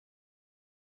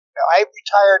I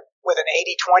retired with an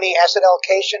 80-20 asset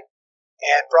allocation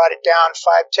and brought it down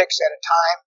 5 ticks at a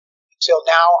time until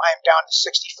now I'm down to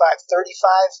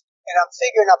 65-35, and I'm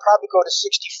figuring I'll probably go to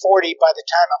 60-40 by the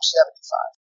time I'm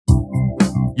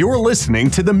 75. You're listening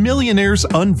to the Millionaires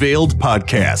Unveiled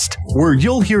podcast, where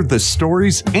you'll hear the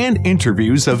stories and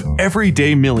interviews of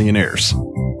everyday millionaires.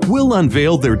 We'll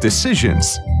unveil their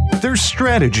decisions, their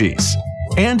strategies,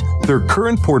 and their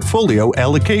current portfolio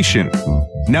allocation.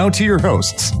 Now to your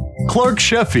hosts, Clark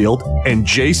Sheffield and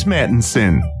Jace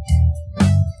Mattinson.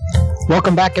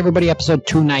 Welcome back, everybody. Episode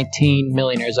 219,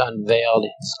 Millionaires Unveiled.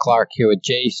 It's Clark here with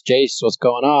Jace. Jace, what's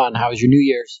going on? How was your New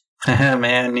Year's?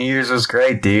 Man, New Year's was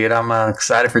great, dude. I'm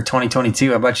excited for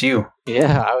 2022. How about you?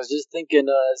 Yeah, I was just thinking,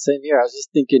 same here. I was just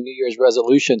thinking New Year's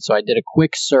resolution. So I did a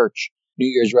quick search, New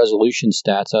Year's resolution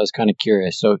stats. I was kind of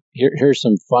curious. So here's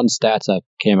some fun stats I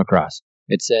came across.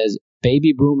 It says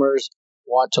baby boomers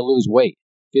want to lose weight.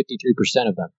 53%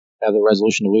 of them have the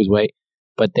resolution to lose weight,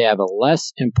 but they have a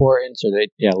less importance,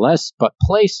 but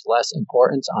place less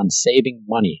importance on saving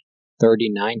money.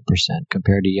 39%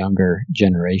 compared to younger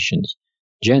generations.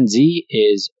 Gen Z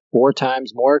is 4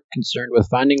 times more concerned with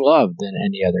finding love than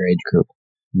any other age group.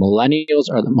 Millennials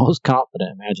are the most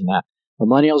confident. Imagine that.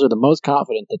 Millennials are the most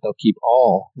confident that they'll keep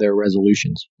all their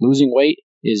resolutions. Losing weight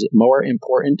is more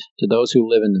important to those who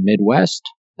live in the Midwest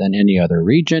than any other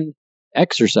region.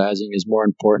 Exercising is more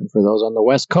important for those on the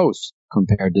West Coast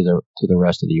compared to the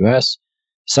rest of the U.S.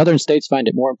 Southern states find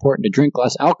it more important to drink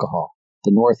less alcohol.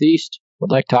 The Northeast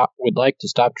would like to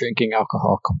stop drinking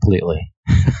alcohol completely.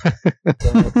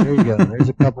 So there you go. There's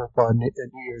a couple of fun New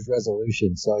Year's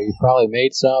resolutions. So you probably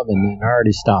made some and then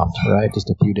already stopped, right? Just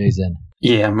a few days in.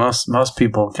 Yeah, most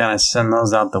people kind of send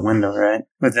those out the window, right?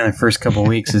 Within the first couple of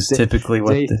weeks is typically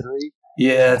what day 3.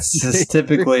 Yeah, it's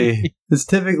typically the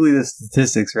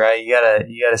statistics, right? You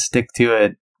gotta stick to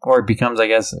it, or it becomes, I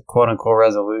guess, a quote unquote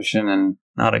resolution and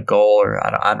not a goal, or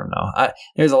I don't know.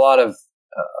 There's a lot of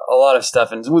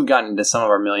stuff, and we've gotten into some of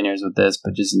our millionaires with this,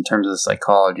 but just in terms of the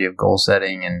psychology of goal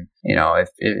setting, and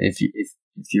if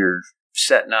you're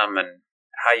setting them and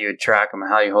how you track them,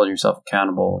 how you hold yourself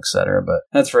accountable, etc. But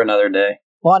that's for another day.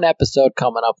 One episode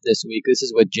coming up this week. This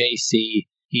is with JC.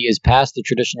 He is past the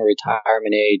traditional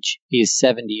retirement age. He is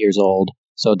 70 years old,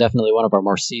 so definitely one of our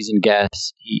more seasoned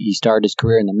guests. He started his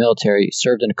career in the military,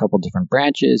 served in a couple different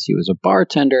branches. He was a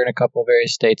bartender in a couple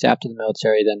various states after the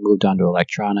military, then moved on to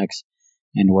electronics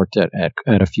and worked at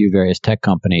a few various tech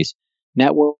companies.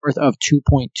 Net worth of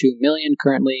 $2.2 million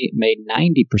currently, made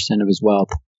 90% of his wealth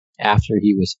after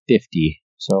he was 50.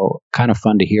 So kind of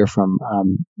fun to hear from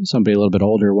somebody a little bit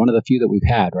older. One of the few that we've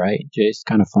had, right? Jay's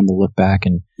kind of fun to look back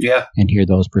and hear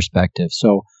those perspectives.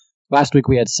 So last week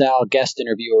we had Sal, guest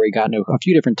interview, where we got into a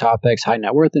few different topics: high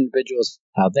net worth individuals,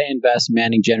 how they invest,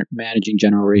 managing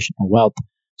generational wealth.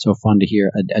 So fun to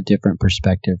hear a different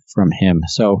perspective from him.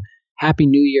 So happy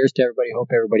New Year's to everybody. Hope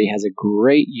everybody has a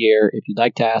great year. If you'd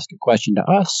like to ask a question to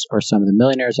us or some of the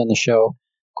millionaires on the show,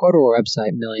 go to our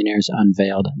website,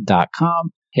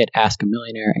 millionairesunveiled.com. Hit Ask a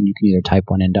Millionaire, and you can either type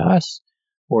one into us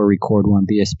or record one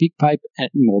via SpeakPipe,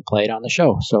 and we'll play it on the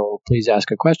show. So please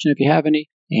ask a question if you have any.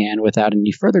 And without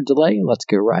any further delay, let's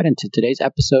get right into today's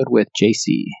episode with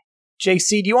JC.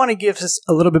 JC, do you want to give us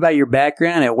a little bit about your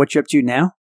background and what you're up to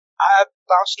now? I've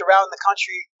bounced around the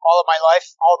country all of my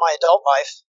life, all of my adult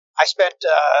life. I spent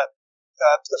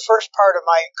the first part of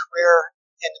my career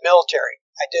in the military.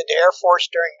 I did the Air Force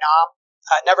during Nam.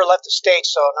 I never left the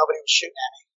States, so nobody was shooting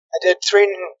at me. I did 3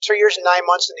 years and 9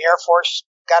 months in the Air Force.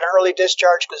 Got an early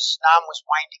discharge because Nam was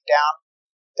winding down.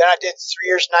 Then I did 3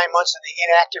 years and 9 months in the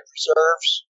inactive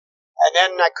reserves. And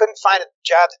then I couldn't find a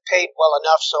job that paid well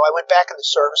enough, so I went back in the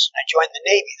service and I joined the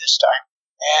Navy this time.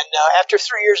 And after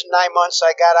 3 years and 9 months,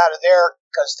 I got out of there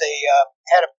because they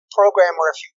had a program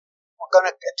where if you were going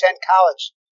to attend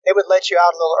college, they would let you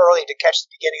out a little early to catch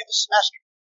the beginning of the semester.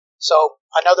 So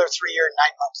another 3 year and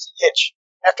 9 months hitch.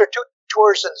 After 2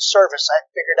 tours in the service, I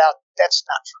figured out that's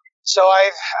not for me. So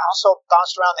I've also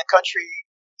bounced around the country: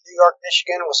 New York,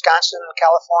 Michigan, Wisconsin,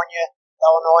 California,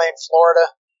 Illinois, and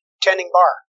Florida, tending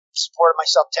bar. Supported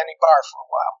myself tending bar for a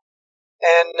while.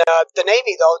 And the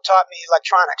Navy, though, taught me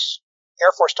electronics.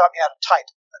 Air Force taught me how to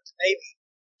type, but the Navy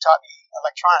taught me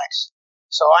electronics.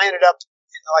 So I ended up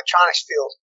in the electronics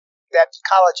field. That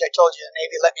college I told you the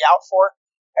Navy let me out for,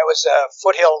 it was a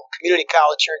Foothill Community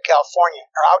College here in California,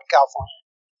 or out in California.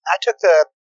 I took the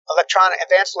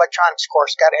advanced electronics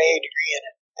course, got an AA degree in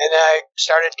it, and I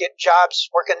started getting jobs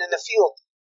working in the field.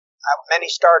 Many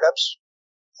startups.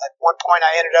 At one point,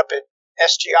 I ended up at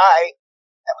SGI,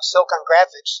 that was Silicon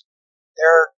Graphics.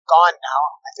 They're gone now.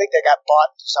 I think they got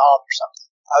bought and dissolved or something.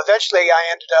 Eventually, I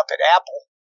ended up at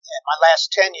Apple, and my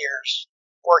last 10 years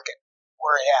working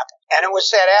were at Apple. And it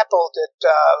was at Apple that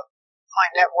my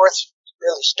net worth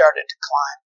really started to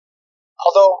climb.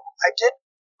 Although I did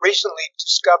recently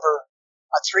discover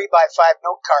a 3x5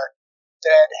 note card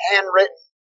that had handwritten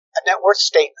a net worth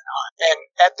statement on. And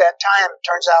at that time, it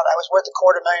turns out I was worth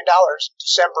 $250,000 in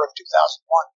December of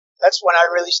 2001. That's when I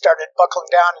really started buckling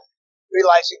down and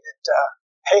realizing that,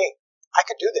 hey, I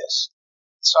could do this.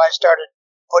 So I started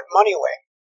putting money away,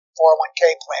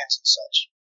 401k plans and such.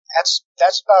 That's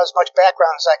about as much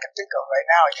background as I can think of right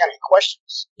now. You got any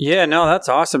questions? Yeah, no, that's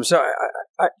awesome. So,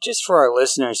 just for our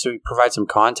listeners, so we provide some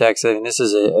context. I mean, this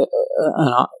is an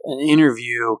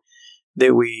interview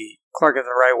that Clark, if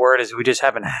the right word is, we just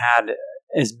haven't had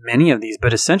as many of these.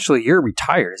 But essentially, you're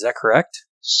retired. Is that correct?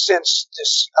 Since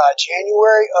this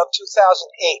January of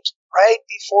 2008, right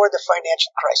before the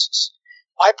financial crisis,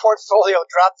 my portfolio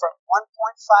dropped from 1.51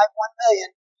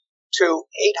 million to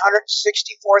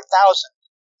 864,000.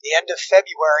 The end of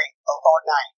February of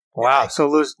 2009. Wow, so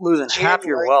losing half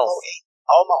your wealth. 2008,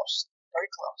 almost. Very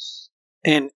close.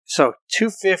 And so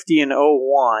 250 in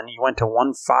 01, you went to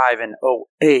 15 in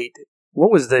 08. What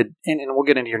was and we'll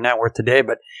get into your net worth today,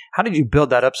 but how did you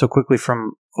build that up so quickly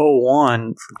from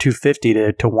 01, from 250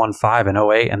 to 15 in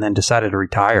 08, and then decided to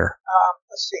retire?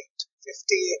 Let's see,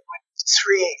 250, it went to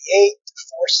 388, to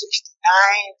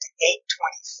 469, to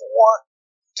 824.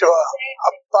 To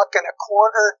a buck and a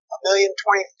quarter, $1,020,250.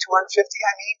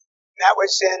 I mean, that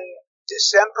was in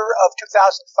December of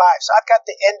 2005. So I've got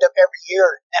the end of every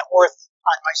year net worth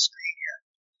on my screen here.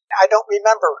 I don't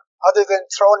remember, other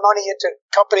than throwing money into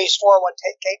companies'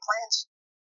 401k plans.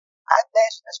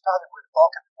 That's probably where the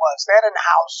bulk of it was. That in the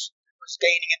house was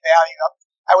gaining in value.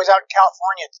 I was out in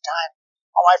California at the time.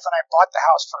 My wife and I bought the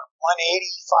house for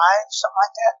 $185, something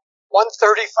like that.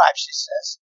 $135, she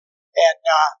says. And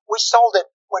we sold it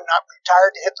when I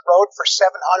retired to hit the road for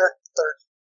 $730.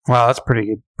 Wow, that's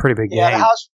pretty big Yeah, gain. the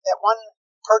house, that one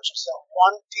purchase of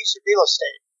one piece of real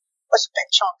estate was a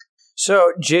big chunk.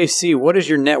 So, JC, what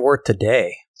is your net worth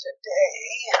today? Today,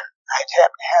 I'd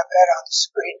happen to have that on the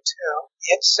screen too.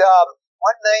 It's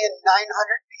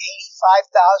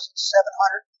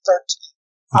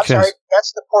 $1,985,713. I'm sorry,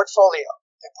 that's the portfolio.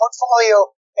 The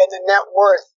portfolio and the net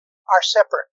worth are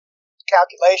separate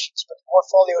calculations, but the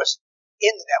portfolio is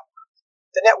in the net worth.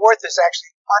 The net worth is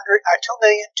actually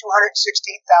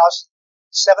 $2,216,784.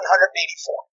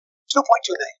 $2.2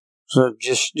 million. So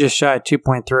just shy of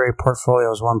 2.3. Portfolio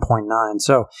is 1.9.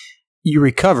 So you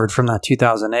recovered from that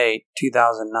 2008,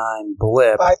 2009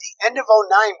 blip. By the end of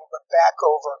 2009, we were back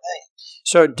over $1 million.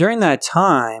 So during that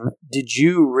time, did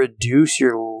you reduce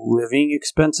your living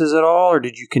expenses at all, or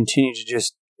did you continue to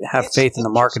just have faith in the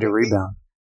market to rebound?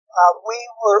 I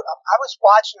was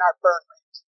watching our burn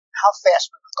rate, how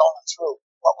fast we were going through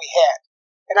what we had.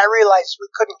 And I realized we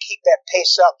couldn't keep that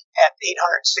pace up at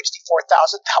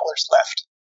 $864,000 left.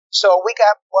 So we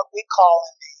got what we call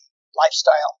in the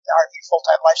lifestyle, the RV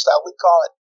full-time lifestyle, we call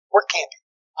it work camping.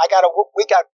 We got a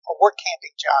work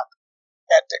camping job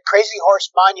at the Crazy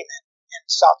Horse Monument in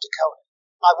South Dakota.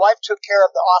 My wife took care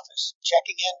of the office,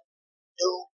 checking in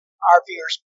new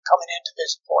RVers coming in to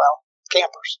visit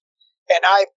campers. And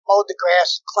I mowed the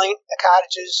grass, cleaned the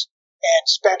cottages, and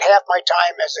spent half my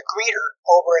time as a greeter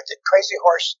over at the Crazy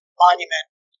Horse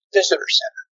Monument Visitor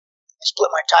Center. I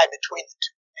split my time between the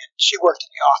two, and she worked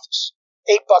in the office.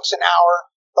 $8 an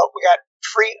hour, but we got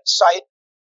free site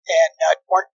and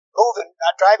weren't moving,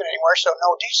 not driving anywhere, so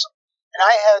no diesel. And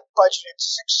I had budgeted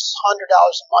 $600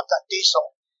 a month on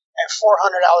diesel and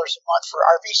 $400 a month for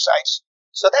RV sites.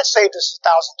 So that saved us $1,000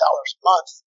 a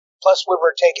month. Plus we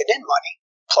were taking in money.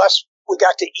 Plus we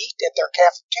got to eat at their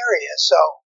cafeteria. So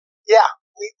yeah,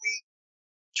 we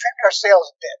trimmed our sails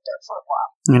a bit there for a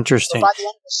while. Interesting. But by the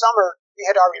end of the summer, we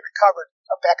had already recovered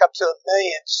back up to $1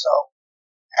 million. So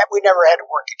we never had to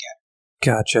work again.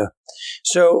 Gotcha.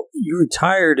 So you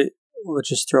retired. Let's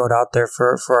just throw it out there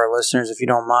for our listeners, if you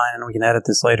don't mind, and we can edit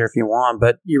this later if you want.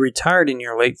 But you retired in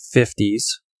your late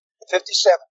 50s.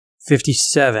 57.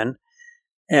 57.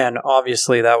 And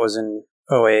obviously that was in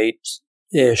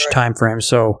 08-ish Right. time frame.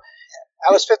 So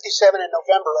I was 57 in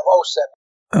November of 07.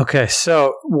 okay,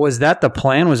 so was that the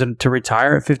plan? Was it to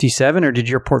retire at 57, or did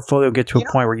your portfolio get to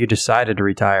a point where you decided to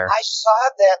retire? I saw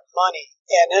that money,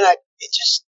 and then it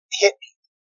just hit me.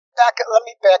 Let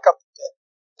me back up a bit.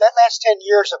 That last 10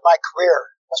 years of my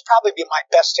career was probably my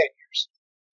best 10 years.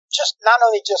 Just not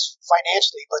only just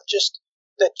financially, but just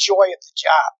the joy of the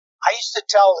job. I used to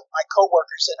tell my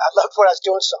coworkers that I loved what I was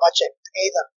doing so much, I'd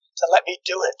pay them to let me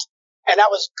do it, and I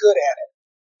was good at it.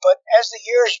 But as the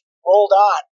years rolled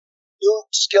on, new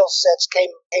skill sets came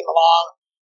along.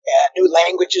 and new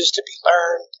languages to be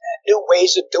learned, and new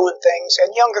ways of doing things,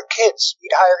 and younger kids.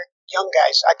 We'd hire young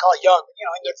guys. I call it young,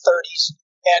 in their 30s.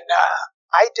 And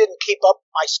I didn't keep up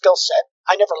my skill set.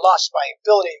 I never lost my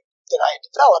ability that I had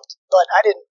developed, but I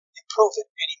didn't improve it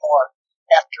anymore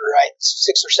after I had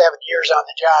 6 or 7 years on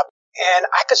the job. And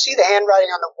I could see the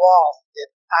handwriting on the wall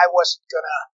that I wasn't going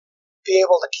to be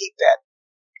able to keep that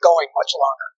going much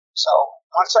longer. So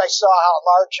once I saw how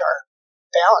large our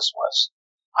balance was,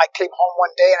 I came home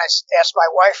one day and I asked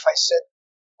my wife, I said,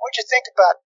 what'd you think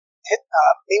about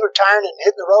me retiring and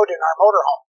hitting the road in our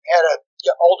motorhome? We had an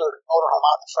older motorhome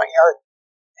out in the front yard.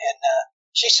 And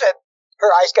she said,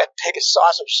 her eyes got big as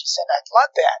saucers. She said, I'd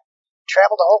love that.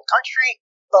 Travel the whole country,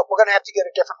 but we're going to have to get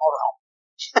a different motorhome.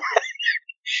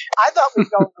 I thought the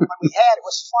one we had, it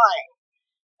was fine.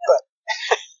 But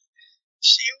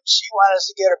she wanted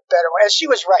us to get a better one. And she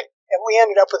was right. And we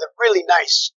ended up with a really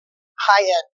nice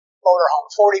high-end motorhome,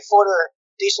 40-footer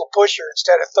diesel pusher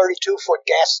instead of 32-foot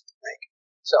gas rig.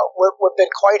 So we've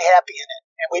been quite happy in it.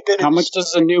 And we've been. How much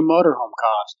does a new motorhome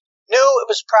cost? New, it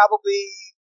was probably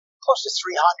close to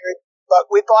 $300, but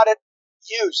we bought it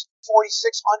used,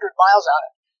 4,600 miles on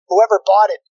it. Whoever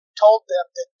bought it told them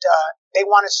that they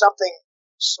wanted something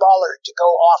smaller to go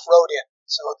off-road in,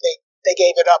 so they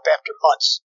gave it up after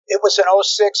months. It was an 06,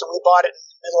 and we bought it in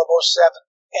the middle of 07,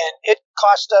 and it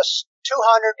cost us $200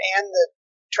 and the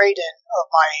trade-in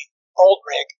of my old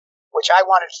rig, which I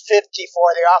wanted $50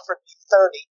 for. They offered me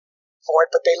 $30 for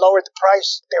it, but they lowered the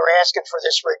price. They were asking for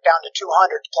this rig down to $200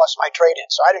 plus my trade-in,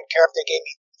 so I didn't care if they gave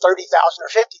me $30,000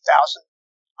 or $50,000.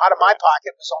 Out of my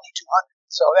pocket, it was only $200.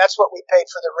 So that's what we paid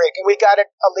for the rig, and we got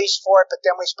a lease for it. But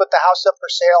then we split the house up for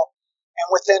sale, and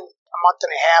within a month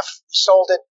and a half, we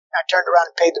sold it. I turned around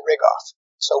and paid the rig off.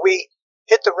 So we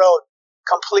hit the road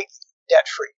completely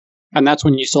debt-free. And that's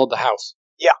when you sold the house.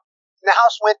 Yeah, and the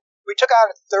house went. We took out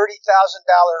a $30,000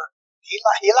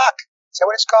 HELOC. Is that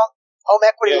what it's called? Home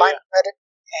equity line of credit,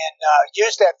 and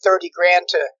used that $30,000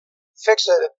 to fix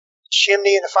a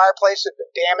chimney in the fireplace that had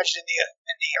been damaged in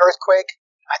the earthquake.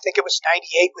 I think it was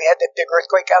 98. We had that big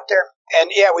earthquake out there,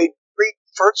 and we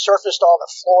resurfaced all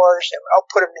the floors, and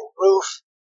put a new roof,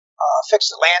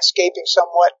 fixed the landscaping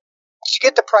somewhat to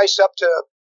get the price up to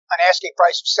an asking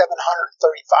price of $735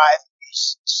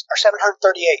 or $738,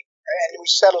 and we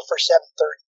settled for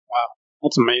 $730. Wow,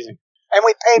 that's amazing. And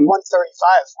we paid $135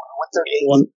 for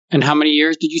it, $138. And how many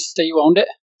years did you say you owned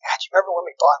it? God, do you remember when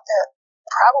we bought that?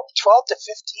 Probably 12 to 15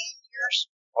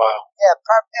 years. Wow. Yeah,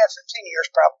 15 years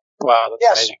probably. Wow,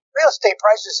 that's amazing. Real estate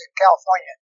prices in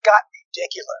California got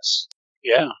ridiculous.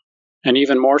 Yeah, and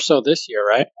even more so this year,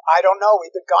 right? I don't know.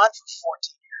 We've been gone for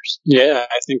 14 years. Yeah,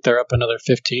 I think they're up another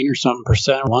 15 or something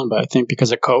percent. But I think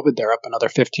because of COVID, they're up another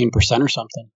 15% or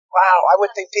something. Wow, I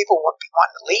would think people would be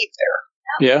wanting to leave there.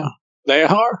 Yeah, they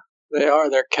are. They are.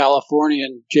 They're California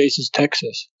and Jason's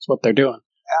Texas. That's what they're doing.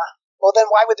 Yeah. Well, then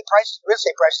why would the real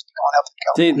estate prices be going up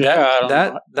in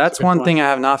California? That's one thing I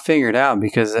have not figured out,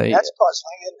 because that's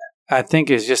puzzling, isn't it? I think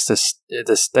it's just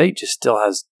the state just still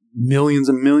has millions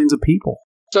and millions of people.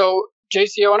 So,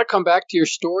 JC, I want to come back to your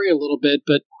story a little bit,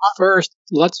 but first,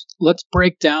 let's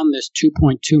break down this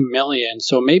 2.2 million.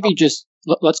 So maybe just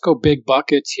let's go big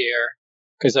buckets here,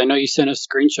 because I know you sent a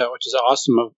screenshot, which is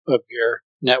awesome, of your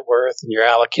net worth and your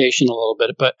allocation a little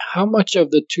bit. But how much of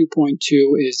the 2.2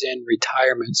 is in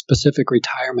retirement, specific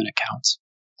retirement accounts?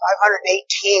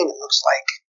 518, it looks like.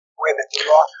 Wait a minute, the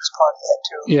Roth is part of that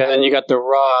too. Yeah, and you got the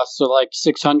Roth, so like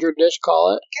 600-ish, call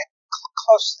it? Get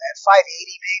close to that, 580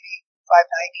 maybe,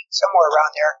 590, somewhere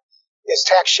around there. Is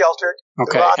tax sheltered.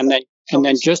 Okay, and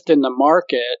then just in the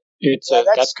market,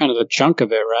 that's kind of the chunk of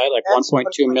it, right? Like 1.2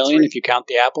 million if you count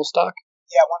the Apple stock?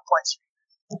 Yeah, 1.3.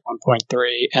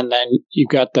 1.3, and then you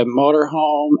got the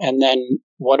motorhome, and then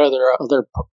what other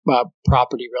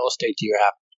property real estate do you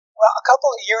have? Well, a couple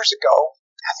of years ago,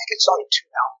 I think it's only 2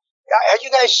 now. Are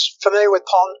you guys familiar with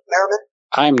Paul Merriman?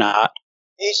 I'm not.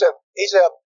 He's a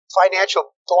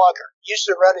financial blogger. He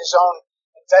used to run his own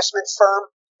investment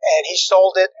firm, and he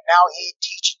sold it, and now he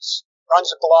teaches, runs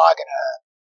a blog and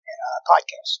a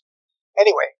podcast.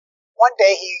 Anyway, one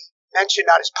day he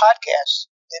mentioned on his podcast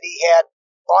that he had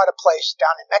bought a place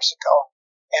down in Mexico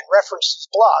and referenced his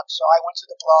blog. So I went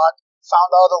to the blog,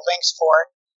 found all the links for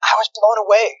it. I was blown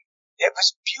away. It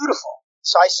was beautiful.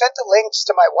 So I sent the links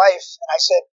to my wife, and I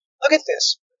said, look at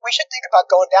this. We should think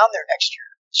about going down there next year.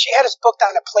 She had us booked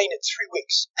on a plane in 3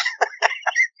 weeks.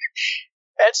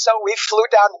 And so we flew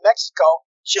down to Mexico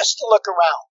just to look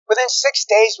around. Within 6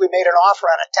 days, we made an offer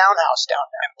on a townhouse down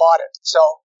there and bought it. So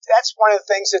that's one of the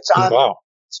things that's on the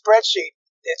spreadsheet.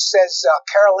 It says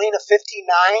Carolina 59.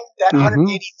 That 180,000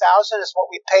 is what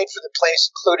we paid for the place,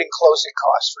 including closing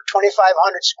costs, for 2,500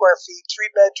 square feet,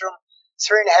 3-bedroom,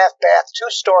 3.5 bath,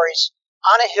 2 stories,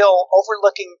 on a hill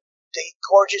overlooking the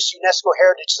gorgeous UNESCO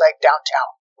heritage site downtown,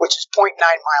 which is 0.9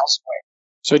 miles away.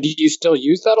 So do you still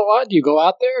use that a lot? Do you go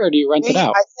out there, or do you rent it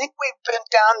out? I think we've been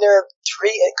down there 3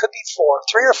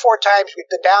 or 4 times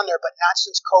we've been down there, but not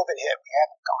since COVID hit. We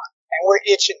haven't gone. And we're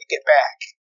itching to get back.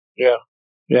 Yeah.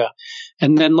 Yeah.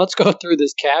 And then let's go through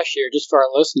this cash here just for our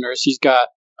listeners. He's got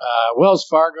Wells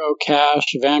Fargo, cash,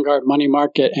 Vanguard, money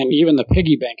market, and even the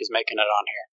piggy bank is making it on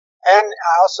here. And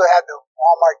I also had the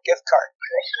Walmart gift card.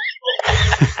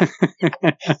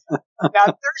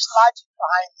 Now, there's logic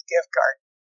behind the gift card.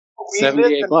 We live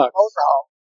in a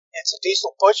motorhome. It's a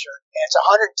diesel Butcher, and it's a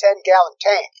 110-gallon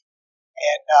tank.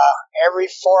 And every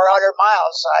 400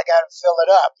 miles, I got to fill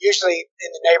it up, usually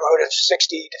in the neighborhood of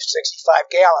 60 to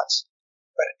 65 gallons.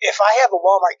 But if I have a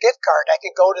Walmart gift card, I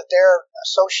can go to their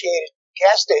associated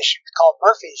gas station called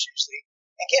Murphy's usually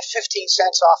and get 15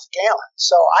 cents off a gallon.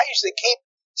 So I usually keep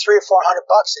 $300 or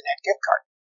 $400 in that gift card.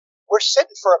 We're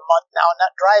sitting for a month now and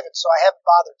not driving, so I haven't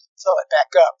bothered to fill it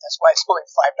back up. That's why it's only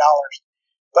 $5.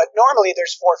 But normally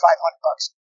there's $400 or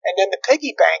 $500. And then the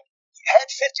piggy bank had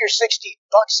 50 or 60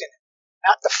 bucks in it,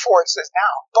 not the 4 it says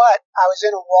now. But I was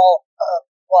in a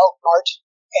Walmart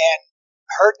and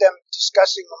heard them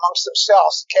discussing amongst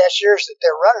themselves, the cashiers, that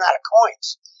they're running out of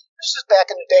coins. This is back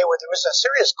in the day where there was a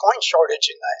serious coin shortage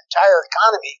in the entire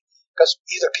economy because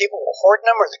either people were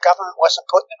hoarding them or the government wasn't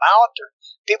putting them out or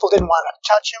people didn't want to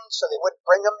touch them so they wouldn't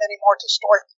bring them anymore to the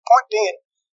store. The point being,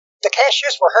 the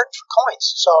cashiers were hurting for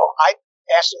coins. So I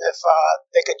asked them if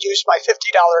they could use my $50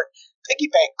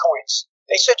 piggy bank coins.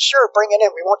 They said, sure, bring it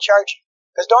in. We won't charge you.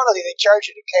 Because normally they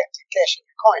charge you to cash in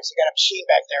your coins. They got a machine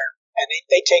back there and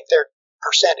they take their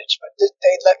percentage, but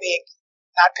they let me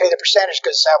not pay the percentage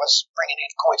because I was bringing in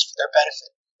coins for their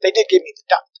benefit. They did give me the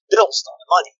bills, though,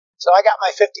 the money. So I got my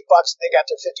 $50 and they got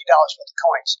their $50 for the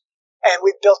coins. And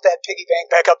we built that piggy bank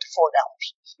back up to $4.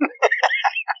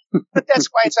 But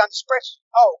that's why it's on the spreadsheet.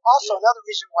 Oh, also another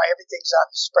reason why everything's on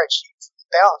the spreadsheet, the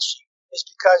balance sheet, is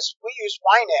because we use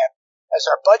YNAB as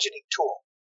our budgeting tool.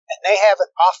 And they have an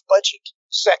off-budget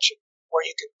section where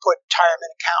you can put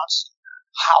retirement accounts,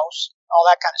 house, all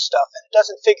that kind of stuff, and it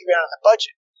doesn't figure in on the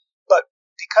budget. But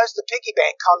because the piggy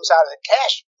bank comes out of the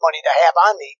cash money that I have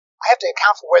on me, I have to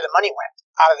account for where the money went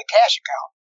out of the cash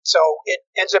account. So it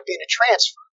ends up being a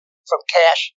transfer from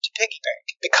cash to piggy bank.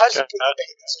 Because the piggy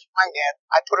bank is in YNAB,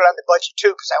 I put it on the budget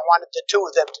too because I wanted the two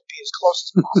of them to be as close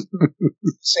as possible.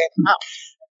 The same amount.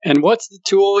 And what's the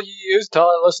tool you use? Tell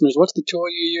our listeners, what's the tool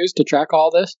you use to track all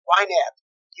this? YNAB.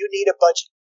 You need a budget.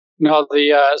 No,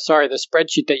 the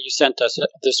spreadsheet that you sent us,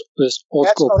 this old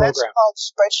school program. That's called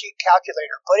Spreadsheet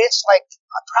Calculator, but it's like,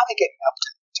 I'm probably getting up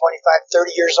to 25, 30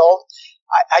 years old.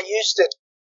 I used it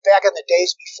back in the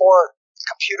days before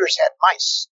computers had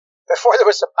mice, before there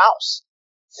was a mouse.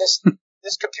 This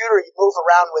computer, you move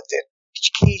around with the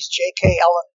keys J, K,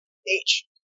 L, and H.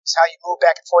 It's how you move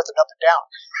back and forth and up and down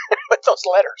with those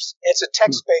letters. It's a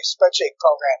text-based spreadsheet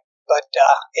program. But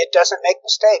it doesn't make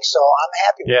mistakes, so I'm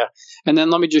happy with it. And then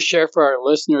let me just share for our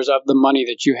listeners of the money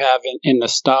that you have in the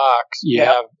stocks. You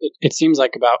have, it seems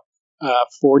like about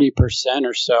 40%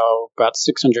 or so, about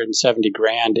 $670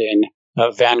 grand in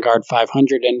Vanguard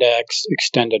 500 index,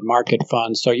 extended market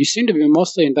funds. So you seem to be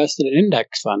mostly invested in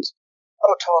index funds.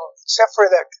 Oh, totally. Except for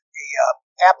the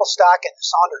Apple stock and the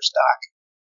Saunders stock.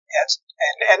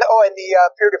 And the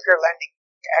peer-to-peer lending.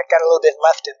 I got a little bit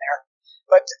left in there.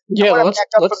 But I want to back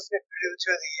up a bit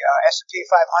to the S&P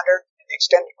 500 and the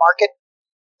extended market.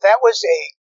 That was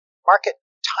a market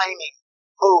timing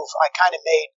move I kind of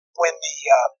made when the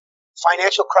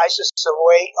financial crisis of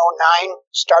 08, 09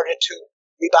 started to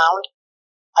rebound.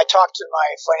 I talked to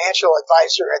my financial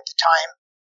advisor at the time,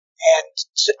 and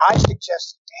I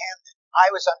suggested to him that I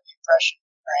was under the impression,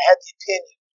 or I had the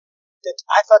opinion, that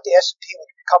I thought the S&P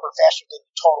would recover faster than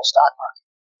the total stock market,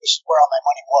 which is where all my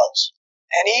money was.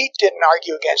 And he didn't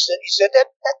argue against it. He said, that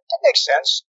makes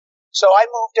sense. So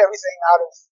I moved everything out of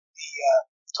the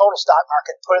total stock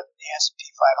market and put it in the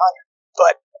S&P 500.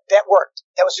 But that worked.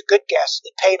 That was a good guess.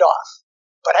 It paid off.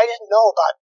 But I didn't know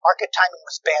about market timing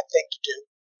was a bad thing to do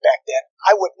back then.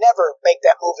 I would never make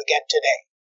that move again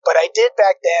today. But I did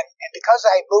back then, and because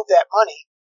I moved that money,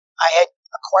 I had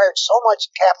acquired so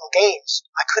much capital gains,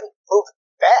 I couldn't move it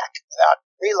back without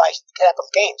realizing the capital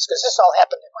gains, because this all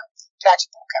happened in my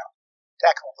taxable account.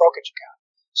 Taxable brokerage account.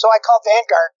 So I called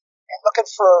Vanguard and looking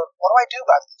for, what do I do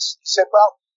about this? He said,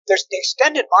 well, there's the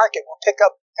extended market will pick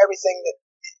up everything that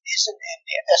isn't in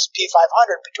the S&P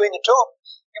 500. Between the two,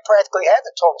 you practically have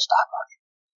the total stock market.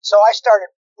 So I started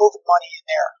moving money in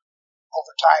there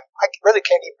over time. I really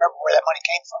can't even remember where that money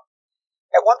came from.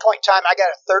 At one point in time, I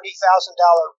got a $30,000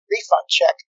 refund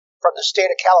check from the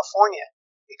state of California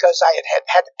because I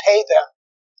had to pay them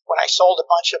when I sold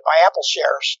a bunch of my Apple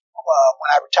shares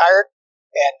when I retired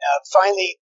and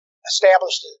finally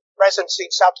established a residency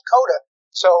in South Dakota.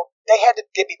 So they had to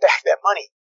give me back that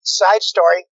money. Side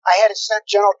story, I had it sent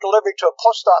general delivery to a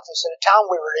post office in a town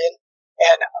we were in,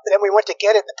 and then we went to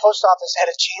get it, and the post office had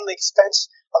a chain link fence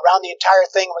around the entire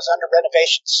thing, was under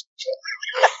renovations.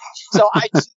 So I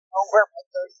didn't know where my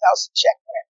 $30,000 check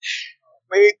went.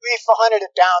 We hunted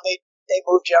it down. They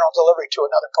moved general delivery to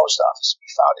another post office. We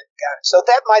found it and got it. So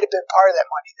that might have been part of that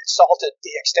money that salted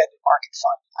the extended market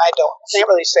fund. I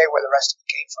can't really say where the rest of it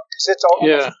came from because it's all.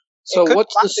 Yeah. So it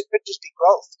could just be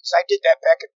growth because I did that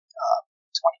back in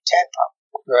 2010 probably.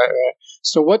 Right.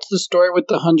 So what's the story with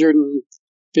the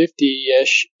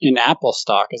 150-ish in Apple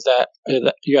stock? Is that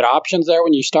you had options there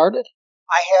when you started?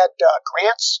 I had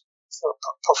grants for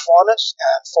performance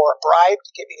and for a bribe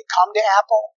to get me to come to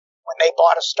Apple. When they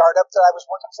bought a startup that I was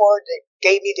working for, they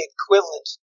gave me the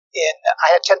equivalent I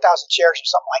had 10,000 shares or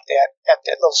something like that at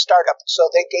that little startup.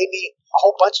 So they gave me a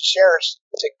whole bunch of shares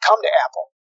to come to Apple.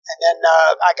 And then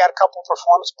I got a couple of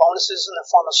performance bonuses in the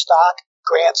form of stock,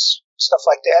 grants, stuff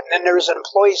like that. And then there was an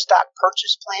employee stock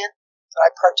purchase plan that I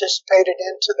participated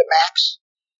in to the max.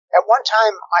 At one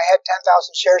time, I had 10,000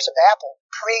 shares of Apple,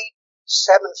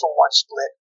 pre-7-for-1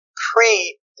 split,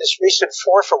 pre this recent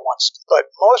 4-for-1 split. But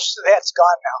most of that's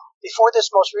gone now. Before this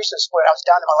most recent split, I was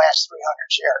down to my last 300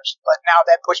 shares. But now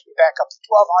that pushed me back up to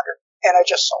 1,200, and I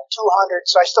just sold 200,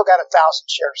 so I still got 1,000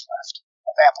 shares left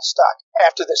of Apple stock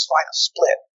after this final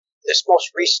split, this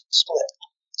most recent split.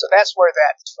 So that's where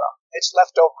that's from. It's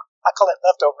leftover. I call it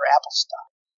leftover Apple stock.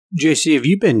 JC, have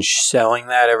you been selling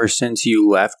that ever since you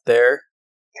left there?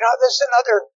 You know, there's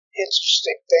another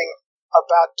interesting thing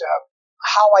about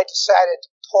how I decided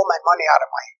to pull my money out of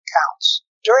my accounts.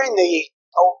 During the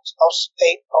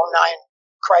 08, 09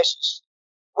 crisis,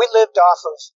 we lived off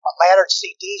of a laddered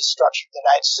CD structure that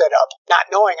I had set up, not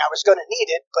knowing I was going to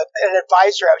need it, but an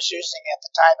advisor I was using at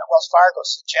the time at Wells Fargo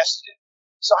suggested it.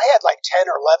 So I had like 10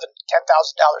 or 11 $10,000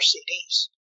 CDs,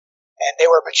 and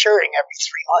they were maturing every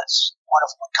 3 months. One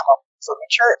of them would come up for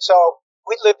maturity. So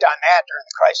we lived on that during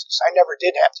the crisis. I never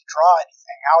did have to draw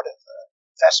anything out of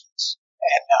investments.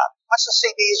 And once the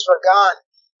CDs were gone,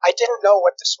 I didn't know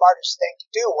what the smartest thing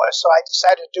to do was, so I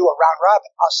decided to do a round robin.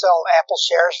 I'll sell Apple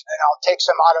shares, and I'll take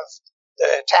some out of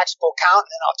the taxable account, and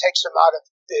then I'll take some out of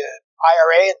the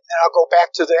IRA, and then I'll go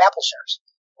back to the Apple shares.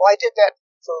 Well, I did that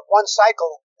for one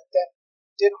cycle, but then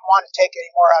didn't want to take any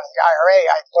more out of the IRA.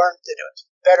 I learned that it was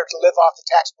better to live off the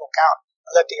taxable account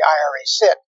and let the IRA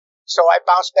sit. So I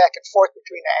bounced back and forth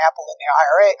between the Apple and the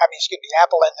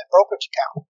Apple and the brokerage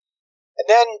account. And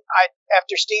then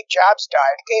after Steve Jobs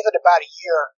died, I gave it about a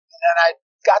year, and then I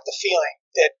got the feeling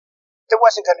that there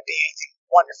wasn't going to be anything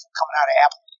wonderful coming out of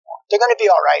Apple anymore. They're going to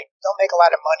be all right. They'll make a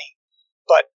lot of money,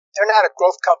 but they're not a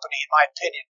growth company, in my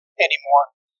opinion,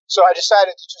 anymore. So I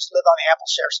decided to just live on the Apple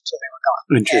shares until they were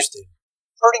gone. Interesting. And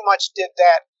pretty much did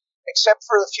that, except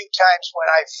for the few times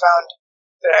when I found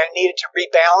that I needed to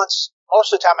rebalance.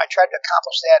 Most of the time I tried to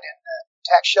accomplish that in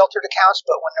tax-sheltered accounts,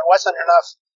 but when there wasn't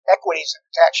enough equities in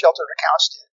the tax-sheltered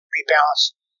accounts to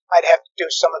rebalance, I'd have to do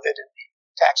some of it in the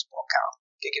taxable account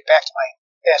to get back to my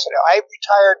asset. I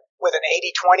retired with an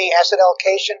 80-20 asset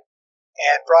allocation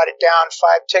and brought it down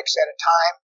 5 ticks at a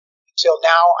time until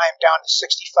now I'm down to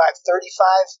 65-35,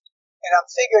 and I'm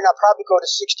figuring I'll probably go to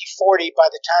 60-40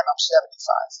 by the time I'm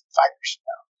 75, 5 years from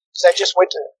now, because I just went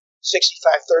to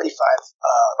 65-35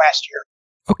 last year.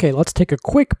 Okay, let's take a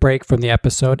quick break from the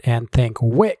episode and thank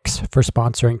Wix for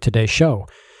sponsoring today's show.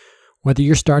 Whether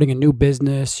you're starting a new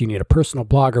business, you need a personal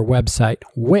blog or website,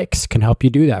 Wix can help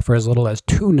you do that for as little as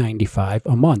 $2.95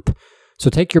 a month. So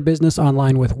take your business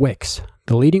online with Wix,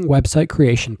 the leading website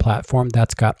creation platform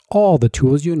that's got all the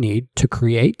tools you need to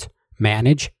create,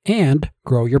 manage, and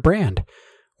grow your brand.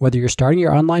 Whether you're starting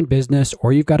your online business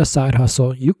or you've got a side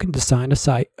hustle, you can design a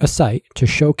site to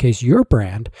showcase your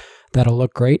brand that'll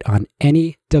look great on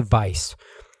any device.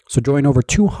 So join over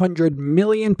 200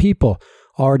 million people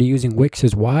already using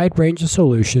Wix's wide range of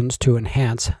solutions to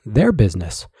enhance their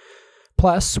business.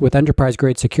 Plus, with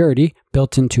enterprise-grade security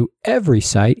built into every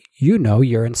site, you know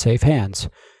you're in safe hands.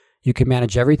 You can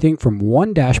manage everything from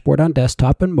one dashboard on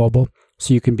desktop and mobile,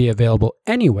 so you can be available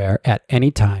anywhere at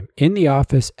any time, in the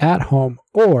office, at home,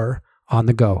 or on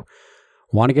the go.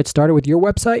 Want to get started with your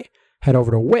website? Head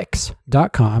over to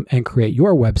Wix.com and create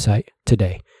your website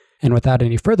today. And without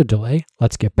any further delay,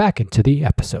 let's get back into the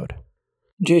episode.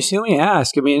 JC, let me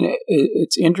ask. I mean,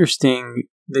 it's interesting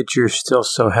that you're still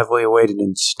so heavily weighted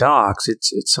in stocks.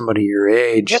 It's somebody your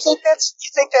age. You think that's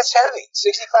heavy?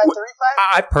 65, 35?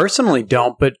 I personally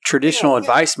don't, but traditional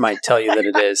advice might tell you that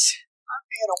it is. I'm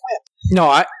being a wimp. No,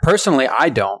 I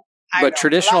don't. But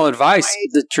traditional advice,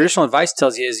 the traditional advice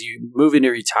tells you as you move into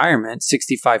retirement,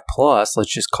 65 plus,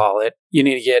 let's just call it, you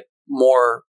need to get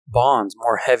more bonds,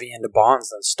 more heavy into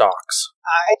bonds than stocks.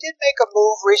 I did make a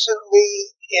move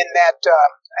recently in that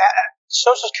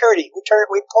Social Security.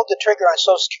 We pulled the trigger on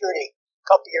Social Security a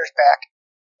couple years back,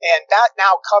 and that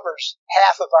now covers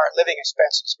half of our living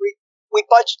expenses. We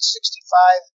budget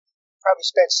 65, probably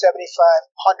spend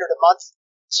 7,500 a month.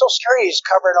 Social Security is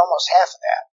covering almost half of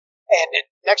that. And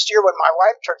next year, when my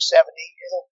wife turns 70,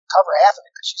 it'll cover half of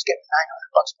it because she's getting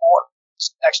 $900 more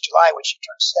next July when she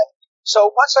turns 70. So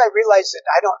once I realized that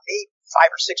I don't need 5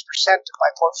 or 6% of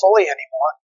my portfolio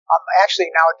anymore, I'm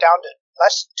actually now down to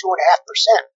less than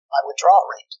 2.5% my withdrawal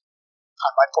rate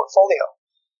on my portfolio.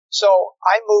 So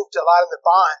I moved a lot of the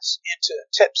bonds into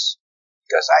tips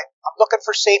because I'm looking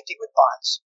for safety with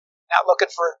bonds, not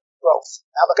looking for growth,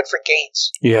 not looking for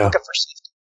gains, looking for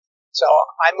safety. So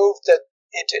I moved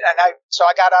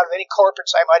I got out of any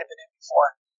corporates I might have been in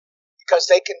before because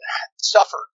they can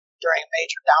suffer during a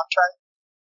major downturn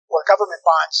where government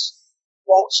bonds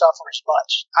won't suffer as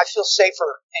much. I feel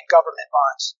safer in government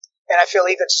bonds, and I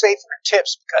feel even safer in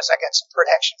tips because I get some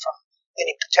protection from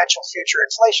any potential future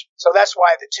inflation. So that's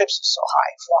why the tips is so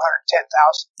high,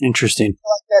 410,000. Interesting.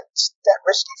 Like that's that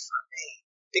risky for me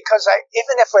because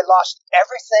even if I lost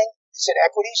everything that's in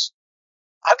equities,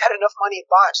 I've got enough money in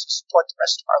bonds to support the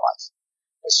rest of our life.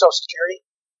 With Social Security,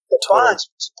 the bonds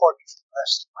would support me for the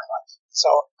rest of my life.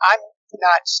 So I'm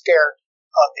not scared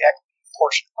of the equity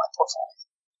portion of my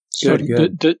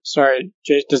portfolio. Good. Sorry,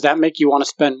 Jay, does that make you want to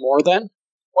spend more then?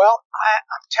 Well,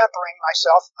 I'm tempering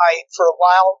myself. For a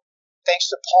while, thanks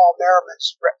to Paul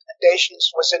Merriman's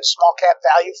recommendations, was in small cap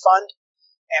value fund,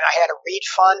 and I had a REIT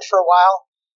fund for a while.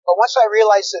 But once I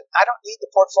realized that I don't need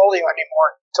the portfolio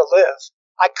anymore to live,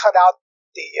 I cut out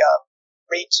the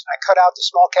REITs, I cut out the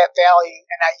small cap value,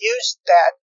 and I used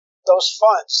those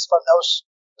funds from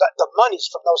the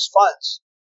monies from those funds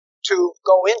to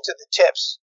go into the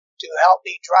tips to help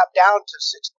me drop down to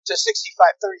 65-35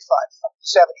 from the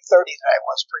 70-30 that I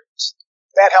was previously.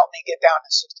 That helped me get down to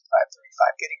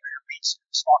 65-35, getting rid of REITs and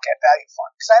the small cap value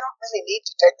fund because I don't really need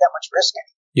to take that much risk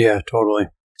anymore. Yeah, totally.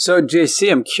 So,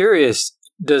 JC, I'm curious,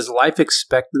 does life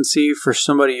expectancy for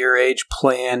somebody your age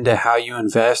play into how you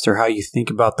invest or how you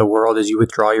think about the world as you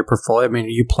withdraw your portfolio? I mean,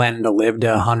 are you planning to live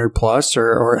to 100 plus,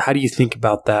 or how do you think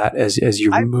about that as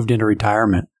you moved into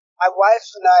retirement? My wife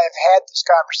and I have had this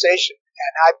conversation,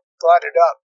 and I brought it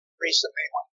up recently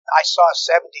when I saw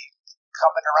 70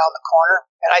 coming around the corner,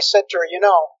 and I said to her,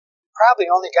 probably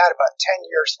only got about 10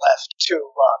 years left to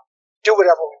do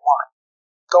whatever we want.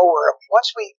 Go where once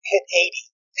we hit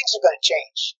 80, things are going to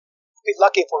change. Be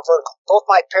lucky if we're vertical. Both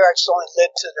my parents only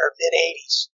lived to their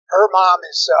mid-80s. Her mom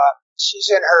she's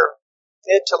in her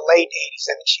mid to late 80s.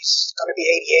 I think she's going to be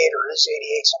 88 or is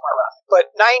 88, somewhere around there. But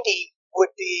 90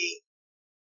 would be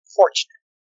fortunate,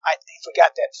 I think, if we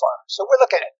got that far. So we're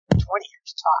looking at 20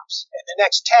 years tops. And the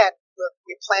next 10,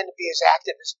 we plan to be as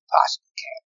active as we possibly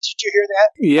can. Did you hear that?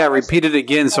 Yeah, repeat it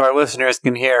again so our listeners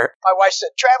can hear. My wife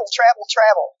said, travel, travel,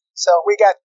 travel. So we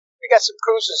got some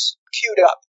cruises queued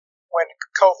up when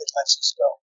COVID lets us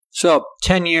go. So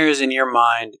 10 years in your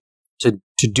mind to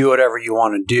do whatever you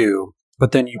want to do,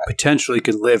 but then you potentially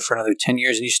could live for another 10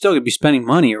 years and you still could be spending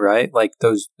money, right? Like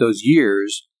those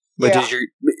years. But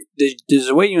does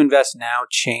the way you invest now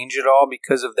change at all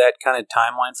because of that kind of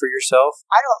timeline for yourself?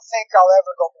 I don't think I'll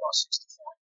ever go below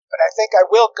 60-40, but I think I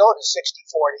will go to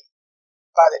 60-40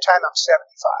 by the time I'm 75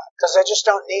 because I just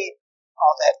don't need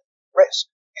all that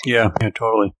risk. Yeah,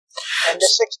 totally. And the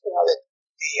 5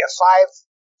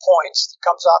 points that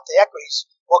comes off the equities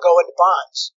will go into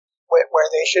bonds where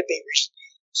they should be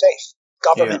safe.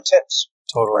 Government tips.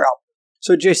 Totally.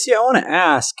 So, JC, I want to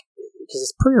ask, because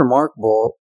it's pretty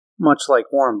remarkable, much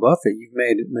like Warren Buffett, you've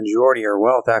made majority of your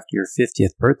wealth after your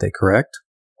 50th birthday, correct?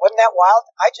 Wasn't that wild?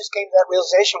 I just came to that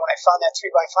realization when I found that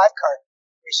 3x5 card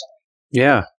recently.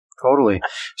 Yeah, totally.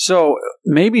 So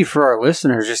maybe for our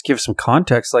listeners, just give some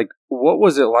context. Like, what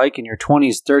was it like in your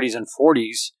 20s, 30s, and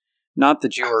 40s? Not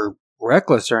that you were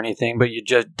reckless or anything, but you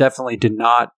just definitely did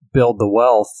not build the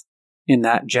wealth in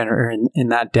that in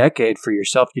that decade for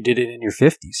yourself. You did it in your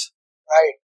 50s.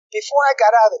 Right. Before I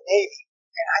got out of the Navy,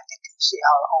 and I think you can see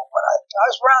how old, but I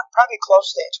was around probably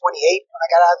close to 28 when I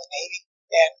got out of the Navy.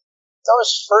 And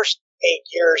those first 8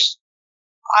 years,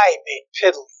 I made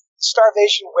piddly.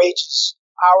 Starvation wages,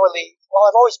 hourly. Well,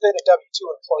 I've always been a W-2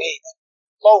 employee,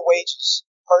 low wages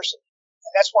person.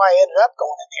 And that's why I ended up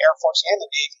going in the Air Force and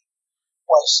the Navy,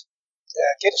 was to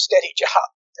get a steady job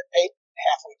that paid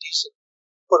halfway decent,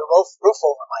 put a roof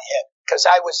over my head. Because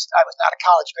I was not a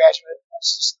college graduate. I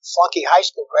was just a flunky high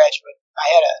school graduate. I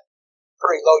had a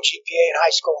pretty low GPA in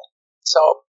high school.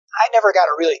 So I never got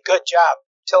a really good job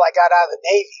until I got out of the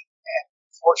Navy and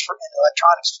worked in the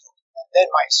electronics field. And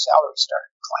then my salary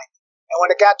started climbing. And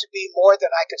when it got to be more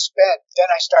than I could spend,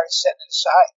 then I started setting it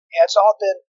aside. And it's all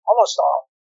been, almost all,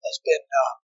 has been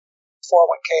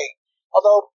 401k.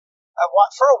 Although,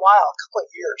 for a while, a couple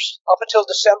of years, up until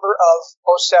December of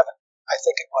 '07, I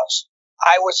think it was,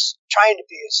 I was trying to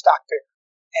be a stock picker.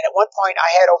 And at one point,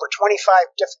 I had over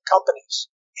 25 different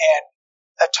companies and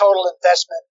a total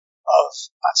investment of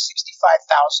about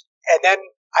 $65,000. And then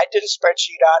I did a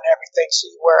spreadsheet on everything,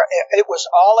 see where it was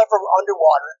all ever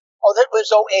underwater. Oh, that was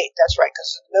 '08. That's right,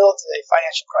 because in the middle of the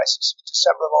financial crisis,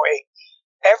 December of '08,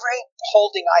 every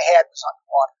holding I had was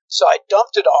underwater. So I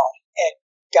dumped it all and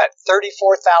got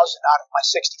 $34,000 out of my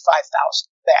 $65,000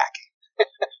 back.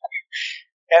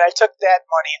 And I took that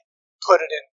money and put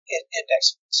it in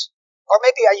index funds. Or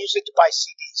maybe I used it to buy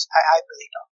CDs. I really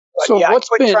don't. But So yeah, what's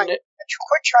I quit been-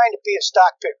 trying to be a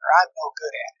stock picker. I'm no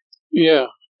good at it. Yeah.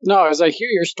 No, as I hear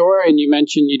your story, and you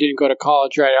mentioned you didn't go to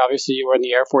college, right? Obviously, you were in the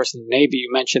Air Force and the Navy.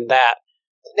 You mentioned that.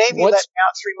 The Navy let me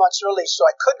out 3 months early so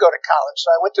I could go to college.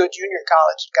 So I went to a junior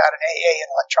college and got an AA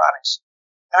in electronics.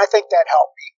 And I think that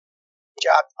helped me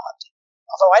job hunting.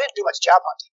 Although I didn't do much job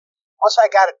hunting. Once I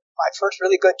got my first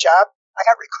really good job, I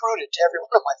got recruited to every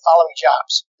one of my following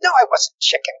jobs. No, I wasn't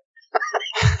chicken.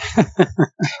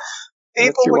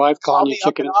 That's your wife calling you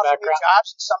chicken in the background?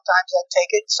 Jobs, and sometimes I'd take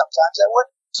it, sometimes I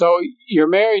wouldn't. So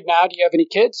you're married now. Do you have any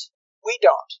kids? We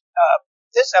don't.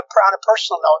 This on a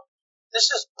personal note, this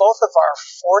is both of our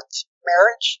fourth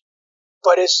marriage,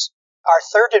 but it's our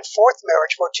third and fourth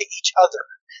marriage were to each other.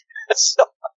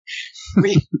 So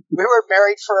we were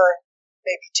married for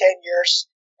maybe 10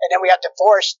 years, and then we got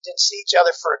divorced, didn't see each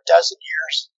other for a dozen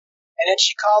years. And then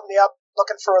she called me up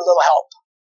looking for a little help.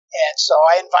 And so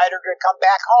I invited her to come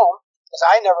back home, because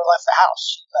I never left the house.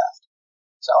 She left.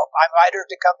 So I invited her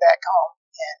to come back home.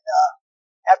 And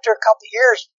after a couple of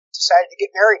years, decided to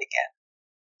get married again.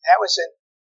 That was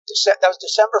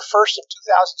December 1st of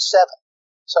 2007.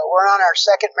 So we're on our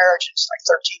second marriage. It's like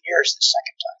 13 years this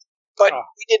second time. But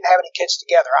we didn't have any kids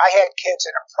together. I had kids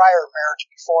in a prior marriage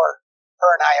before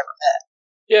her and I ever met.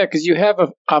 Yeah, because you have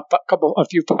a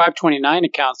few 529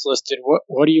 accounts listed.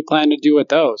 What do you plan to do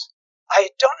with those? I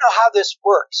don't know how this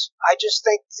works. I just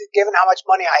think, given how much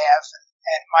money I have,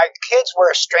 and my kids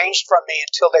were estranged from me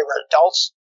until they were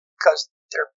adults because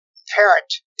their parent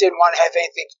didn't want to have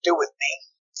anything to do with me.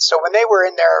 So when they were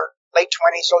in their late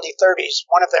 20s, early 30s,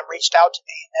 one of them reached out to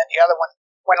me, and then the other one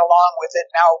went along with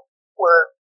it. Now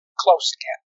we're close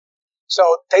again.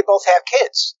 So they both have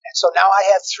kids. And so now I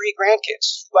have 3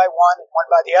 grandkids, 2 by one and 1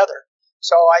 by the other.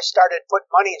 So I started putting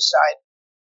money aside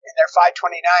in their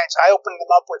 529s. I opened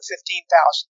them up with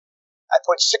 $15,000. I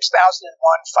put $6,000 in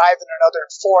one, 5 in another,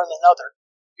 and 4 in another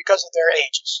because of their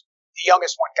ages. The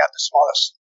youngest one got the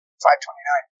smallest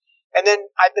 529. And then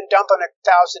I've been dumping $1,000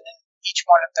 in each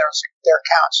one of their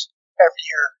accounts every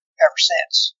year ever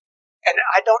since. And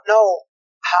I don't know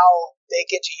how they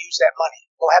get to use that money.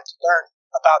 We'll have to learn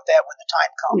about that when the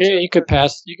time comes. Yeah, you can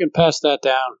pass that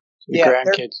down to the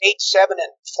grandkids. They're 8, 7,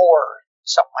 and 4,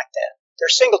 something like that.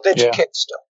 They're single-digit kids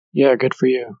still. Yeah, good for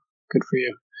you. Good for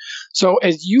you. So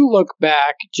as you look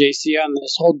back, JC, on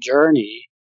this whole journey,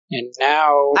 and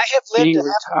now I have lived a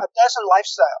dozen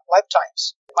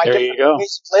lifetimes. There you go.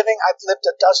 Ways of living, I've lived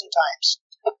a dozen times.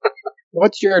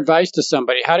 What's your advice to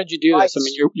somebody? How did you do this? I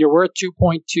mean, you're worth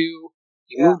 2.2.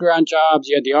 You moved around jobs.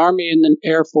 You had the Army and the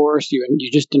Air Force. You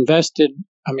just invested.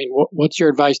 I mean, what's your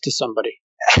advice to somebody?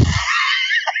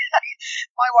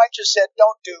 My wife just said,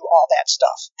 don't do all that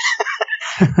stuff.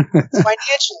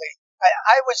 Financially,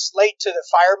 I was late to the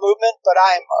FIRE movement, but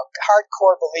I'm a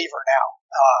hardcore believer now.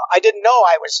 I didn't know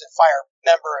I was a FIRE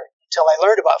member until I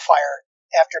learned about FIRE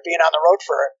after being on the road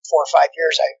for 4 or 5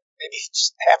 years, maybe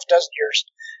half a dozen years.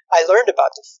 I learned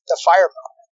about the FIRE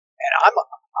movement, and I'm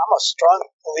a strong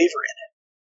believer in it.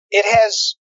 It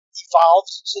has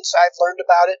evolved since I've learned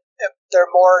about it.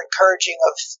 They're more encouraging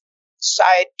of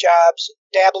side jobs,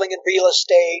 dabbling in real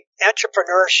estate,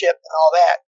 entrepreneurship, and all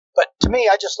that. But to me,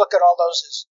 I just look at all those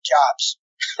as jobs.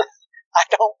 I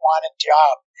don't want a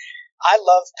job. I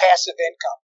love passive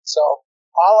income. So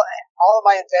all of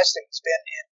my investing has been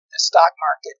in the stock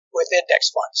market with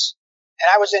index funds. And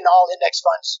I was in all index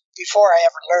funds before I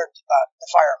ever learned about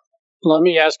the FIRE. Let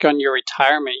me ask on your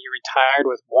retirement. You retired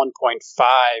with 1.5.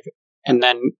 And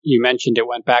then you mentioned it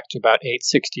went back to about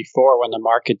 864 when the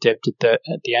market dipped at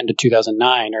the end of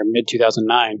 2009 or mid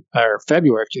 2009 or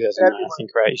February of 2009, I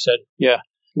think, right? You said, yeah.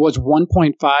 Was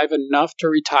 1.5 enough to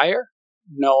retire,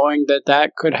 knowing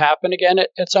that could happen again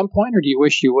at some point, or do you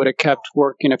wish you would have kept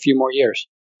working a few more years?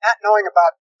 Not knowing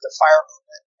about the fire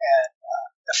movement and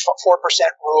the 4%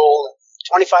 rule,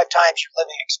 25 times your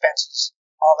living expenses,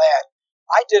 all that.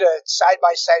 I did a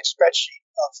side-by-side spreadsheet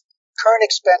of current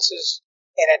expenses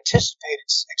and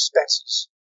anticipated expenses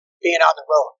being on the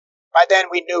road. By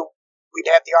then, we knew we'd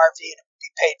have the RV and it would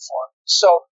be paid for.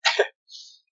 So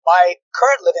my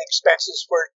current living expenses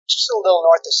were just a little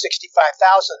north of $65,000.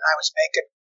 I was making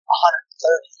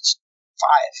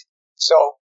 $135,000,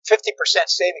 so 50%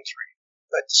 savings rate.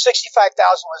 But $65,000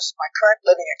 was my current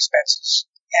living expenses,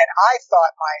 and I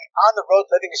thought my on-the-road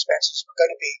living expenses were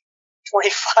going to be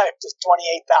 $25,000 to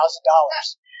 $28,000.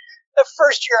 The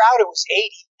first year out, it was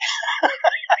 $80,000.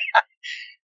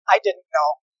 I didn't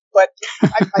know, but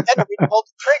by then we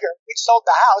pulled the trigger. We sold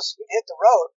the house. We hit the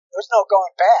road. There was no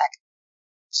going back.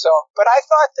 So, but I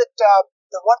thought that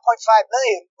the $1.5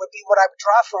 million would be what I would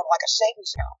draw from like a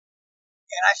savings account,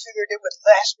 and I figured it would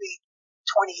last me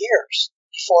 20 years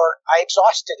before I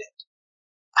exhausted it.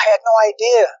 I had no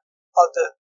idea of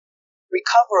the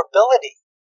recoverability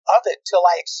of it till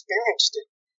I experienced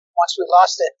it. Once we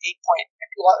lost that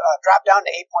dropped down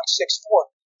to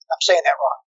 8.64. I'm saying that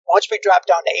wrong. Once we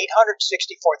dropped down to 864,000,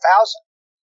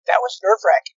 that was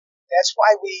nerve-wracking. That's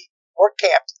why we work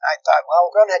camped. I thought,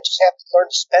 well, we're going to just have to learn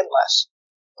to spend less.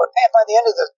 But man, by the end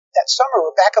of that summer,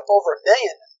 we're back up over $1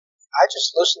 million. I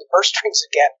just loosened the purse strings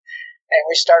again, and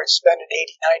we started spending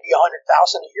 80, 90,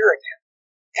 100,000 a year again.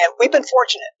 And we've been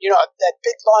fortunate. You know, that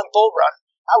big long bull run,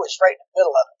 I was right in the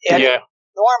middle of it. In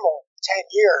normal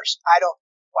 10 years, I don't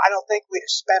think we'd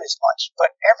have spent as much.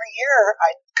 But every year,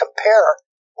 I compare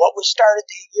what we started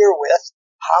the year with,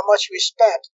 how much we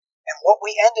spent, and what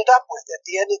we ended up with at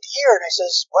the end of the year. And I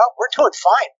says, well, we're doing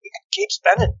fine. We can keep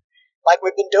spending like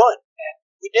we've been doing. And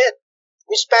we did.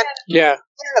 We spent $1.25 million.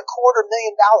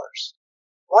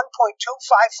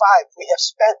 1.255 we have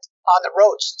spent on the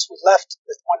road since we left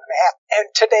with 1.5.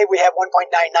 And today we have 1.99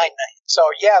 million.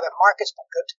 So yeah, the market's been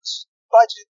good to us.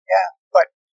 Budget, yeah, but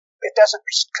it doesn't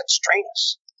constrain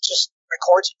us. It just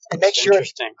records it and makes sure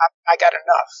I got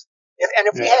enough.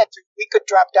 If we had to, we could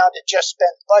drop down to just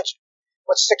spend the budget.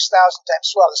 What's 6,000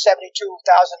 times 12? 72,000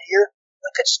 a year.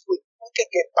 We could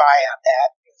get by on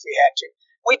that if we had to.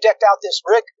 We decked out this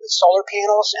rig with solar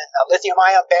panels and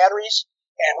lithium-ion batteries,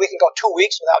 and we can go 2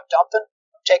 weeks without dumping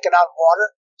or taking out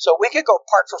water. So we could go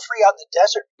park for free out in the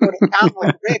desert, put it down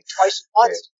with a rig twice a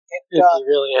month, and if you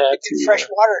really had get fresh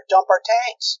water and dump our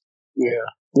tanks. Yeah.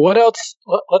 What else?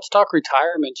 Let's talk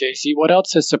retirement, JC. What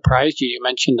else has surprised you? You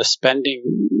mentioned the spending.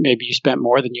 Maybe you spent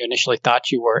more than you initially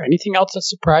thought you were. Anything else that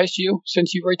surprised you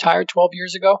since you retired 12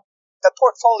 years ago? The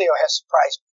portfolio has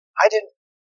surprised me. I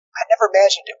never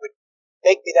imagined it would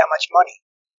make me that much money.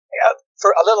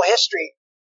 For a little history,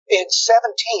 in 17,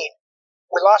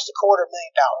 we lost $250,000.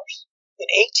 In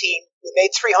 18, we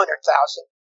made $300,000.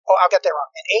 Oh, I got that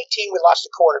wrong. In 18, we lost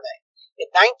 $250,000. In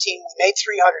 19, we made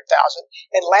 $300,000,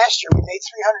 and last year we made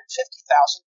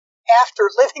 $350,000 after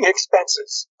living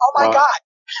expenses. Oh my God!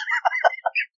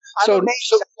 I'm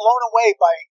amazed, I'm blown away by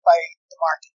the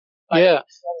market.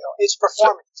 Its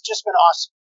performance. It's just been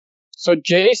awesome. So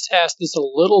Jace asked this a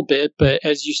little bit, but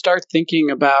as you start thinking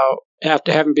about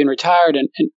after having been retired, and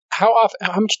how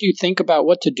much do you think about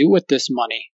what to do with this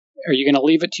money? Are you going to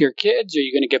leave it to your kids? Are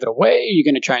you going to give it away? Are you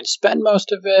going to try and spend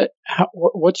most of it?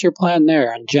 What's your plan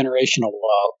there on generational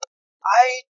wealth?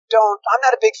 I'm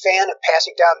not a big fan of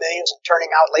passing down millions and turning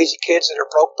out lazy kids that are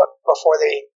broke before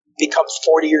they become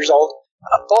 40 years old.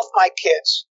 Both my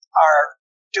kids are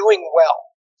doing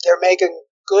well. They're making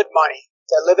good money.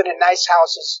 They're living in nice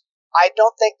houses. I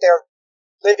don't think they're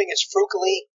living as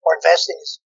frugally or investing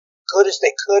as good as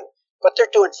they could, but they're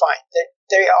doing fine.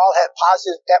 They all have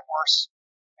positive net worths.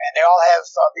 And they all have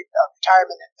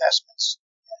retirement investments.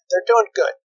 They're doing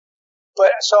good.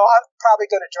 But so I'm probably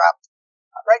going to drop.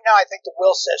 Right now, I think the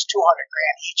will says $200,000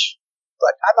 each,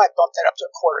 but I might bump that up to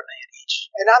 $250,000 each.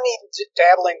 And I'm even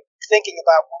dabbling, thinking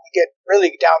about when we get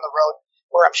really down the road,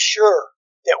 where I'm sure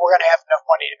that we're going to have enough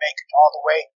money to make it all the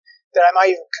way, that I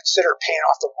might even consider paying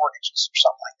off the mortgages or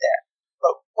something like that.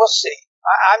 But we'll see.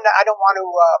 I'm not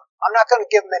going to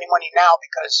give them any money now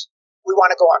because we want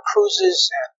to go on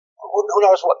cruises and who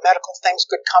knows what medical things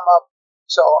could come up.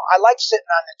 So I like sitting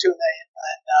on the $2 million,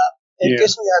 and it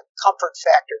gives me a comfort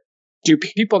factor. Do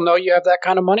people know you have that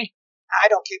kind of money? I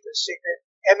don't keep it a secret.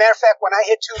 As a matter of fact, when I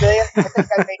hit $2 million, I think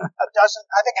I made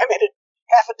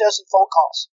half a dozen phone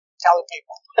calls telling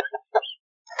people.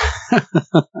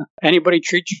 Anybody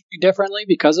treat you differently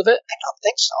because of it? I don't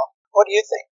think so. What do you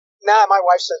think? Nah, my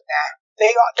wife says, nah.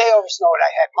 They always know that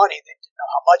I had money. They didn't know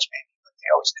how much maybe, but they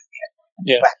always knew we had money.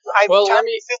 Yeah. I retired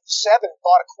at 57 and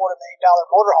bought a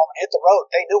 $250,000 motorhome and hit the road.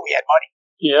 They knew we had money.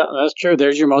 Yeah, that's true.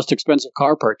 There's your most expensive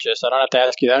car purchase. I don't have to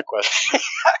ask you that question.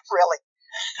 Really?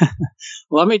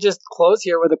 Let me just close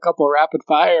here with a couple of rapid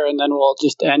fire, and then we'll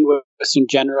just end with some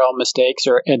general mistakes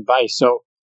or advice. So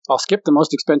I'll skip the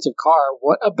most expensive car.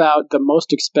 What about the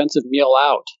most expensive meal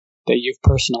out that you've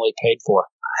personally paid for?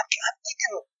 I'm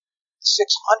thinking 600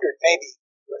 maybe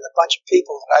with a bunch of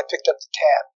people that I picked up the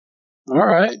tab. All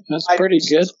right, that's pretty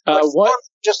good. What?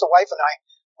 Just the wife and I,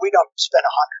 we don't spend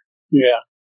 100. Yeah.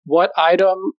 What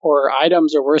item or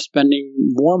items are worth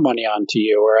spending more money on to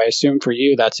you? Or I assume for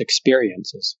you that's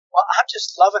experiences. Well, I'm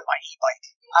just loving my e-bike.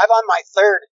 I'm on my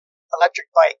third electric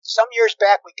bike. Some years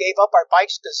back, we gave up our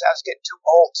bikes because I was getting too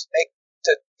old to make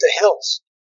the hills.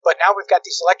 But now we've got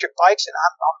these electric bikes, and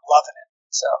I'm loving it.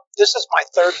 So this is my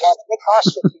third one. It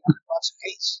costs $1,500 a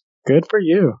piece. Good for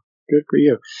you. Good for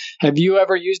you. Have you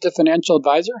ever used a financial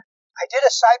advisor? I did a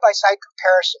side-by-side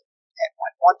comparison at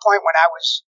one point when I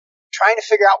was trying to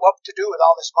figure out what to do with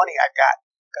all this money I've got,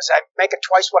 because I'm making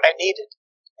twice what I needed.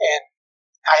 And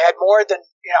I had more than,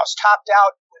 I was topped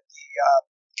out with the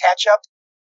catch-up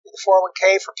in the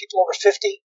 401k for people over 50.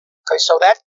 Okay, so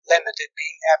that limited me.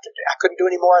 I couldn't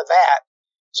do any more of that.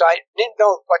 So I didn't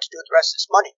know what to do with the rest of this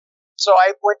money. So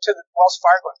I went to the Wells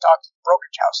Fargo and talked to the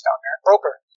brokerage house down there.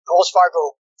 The Wells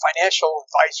Fargo financial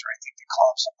advisor, I think they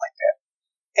call him, something like that.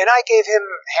 And I gave him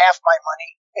half my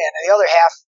money, and the other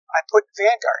half I put in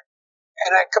Vanguard.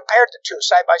 And I compared the two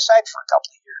side by side for a couple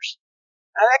of years.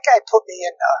 And that guy put me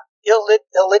in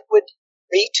illiquid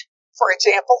REIT, for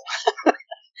example.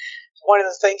 One of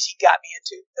the things he got me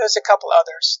into. There's a couple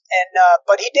others, and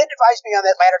but he did advise me on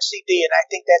that laddered CD, and I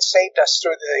think that saved us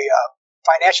through the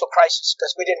financial crisis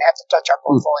because we didn't have to touch our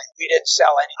portfolio. We didn't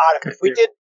sell any out of it.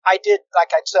 I did,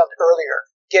 like I said earlier,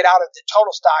 get out of the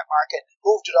total stock market and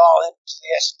moved it all into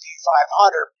the S&P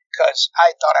 500 because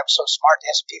I thought I was so smart. The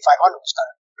S&P 500 was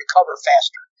going to recover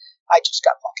faster. I just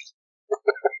got lucky.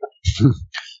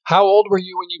 How old were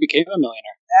you when you became a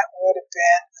millionaire? That would have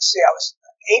been, I was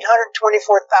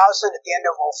 $824,000 at the end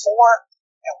of 04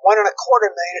 and $1.25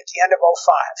 million at the end of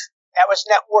 05. That was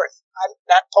net worth. I'm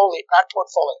not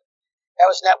portfolio. That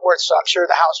was net worth, so I'm sure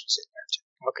the house was in there too.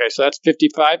 Okay, so that's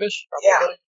 55-ish? Yeah.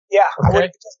 Okay. I would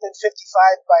have just been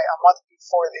 55 by a month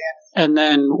before the end. And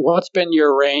then what's been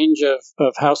your range of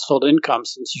household income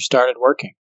since you started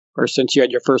working? Or since you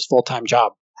had your first full-time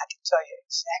job? I can tell you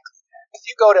exactly that. If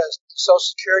you go to the Social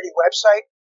Security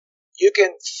website, you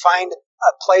can find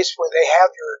a place where they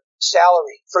have your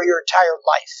salary for your entire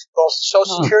life, both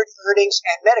Social Security earnings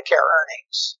and Medicare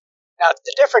earnings. Now,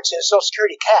 the difference is Social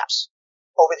Security caps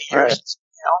over the years,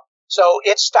 So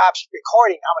it stops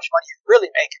recording how much money you're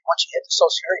really making once you hit the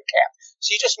Social Security cap.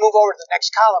 So you just move over to the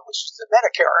next column, which is the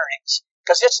Medicare earnings,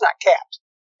 because it's not capped.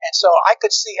 And so I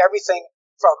could see everything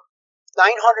from $970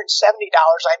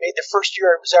 I made the first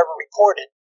year it was ever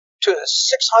recorded to the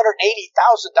 $680,000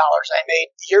 I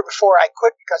made the year before I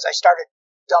quit because I started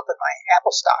dumping my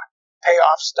Apple stock, pay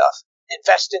off stuff,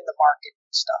 invest in the market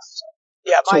and stuff. So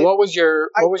yeah. So what was your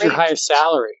highest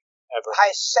salary ever?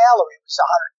 Highest salary was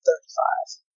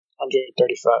 $135.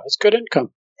 That's good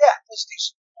income. Yeah, it's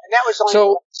decent. And that was only 3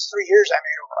 years I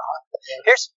made over 100.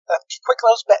 Yeah. Here's a quick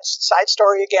little side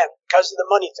story again because of the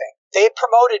money thing. They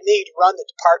promoted me to run the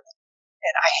department,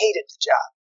 and I hated the job.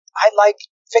 I liked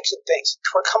fixing things,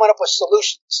 coming up with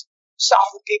solutions,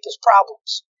 solving people's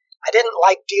problems. I didn't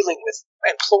like dealing with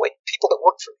people that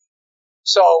worked for me.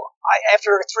 So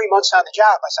after 3 months on the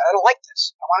job, I said, I don't like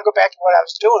this. I want to go back to what I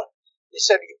was doing. They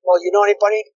said, well, you know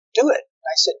anybody? Do it. And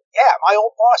I said, yeah, my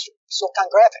old boss from Silicon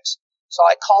Graphics. So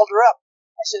I called her up.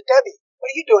 I said, Debbie,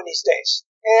 what are you doing these days?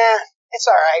 Yeah, it's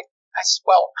all right. I said,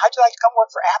 well, how'd you like to come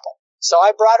work for Apple? So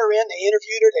I brought her in. They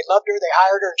interviewed her. They loved her. They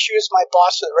hired her. And she was my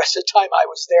boss for the rest of the time I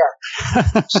was there.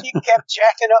 She kept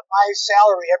jacking up my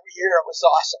salary every year. It was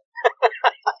awesome.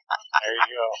 There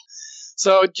you go.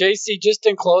 So, JC, just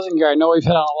in closing here, I know we've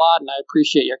hit on a lot, and I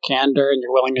appreciate your candor and your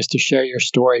willingness to share your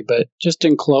story, but just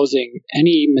in closing,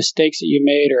 any mistakes that you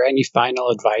made or any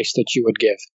final advice that you would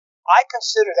give? I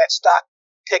consider that stock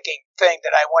picking thing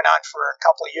that I went on for a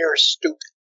couple of years stupid.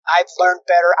 I've learned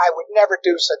better. I would never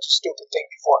do such a stupid thing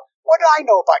before. What do I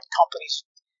know about companies?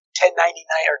 1099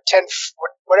 or 10,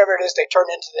 whatever it is they turn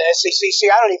into the SEC. See,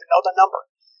 I don't even know the number.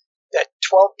 That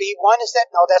 12B1, is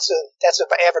that? No, that's an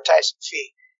advertising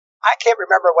fee. I can't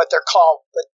remember what they're called,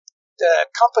 but the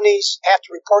companies have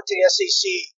to report to the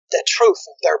SEC the truth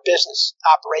of their business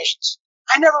operations.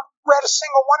 I never read a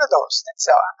single one of those. And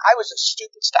so I was a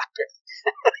stupid stock picker.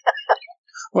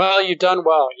 Well, you've done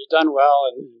well.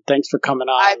 And thanks for coming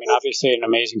on. I mean, obviously an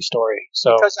amazing story.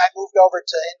 So because I moved over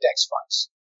to index funds.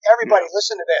 Everybody,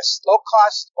 listen to this.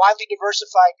 Low-cost, widely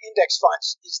diversified index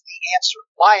funds is the answer.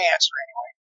 My answer, anyway.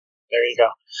 There you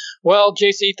go. Well,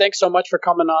 JC, thanks so much for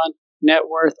coming on. Net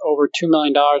worth over $2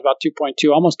 million, about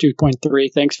 2.2, almost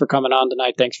 2.3. Thanks for coming on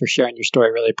tonight. Thanks for sharing your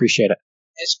story. Really appreciate it.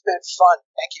 It's been fun.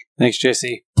 Thank you. Thanks,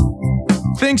 JC.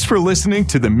 Thanks for listening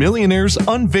to the Millionaires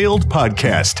Unveiled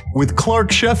podcast with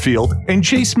Clark Sheffield and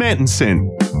Chase Mattinson.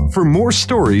 For more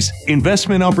stories,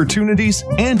 investment opportunities,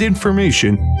 and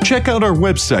information, check out our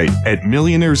website at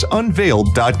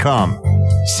millionairesunveiled.com.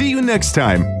 See you next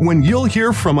time when you'll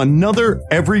hear from another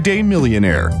everyday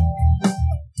millionaire.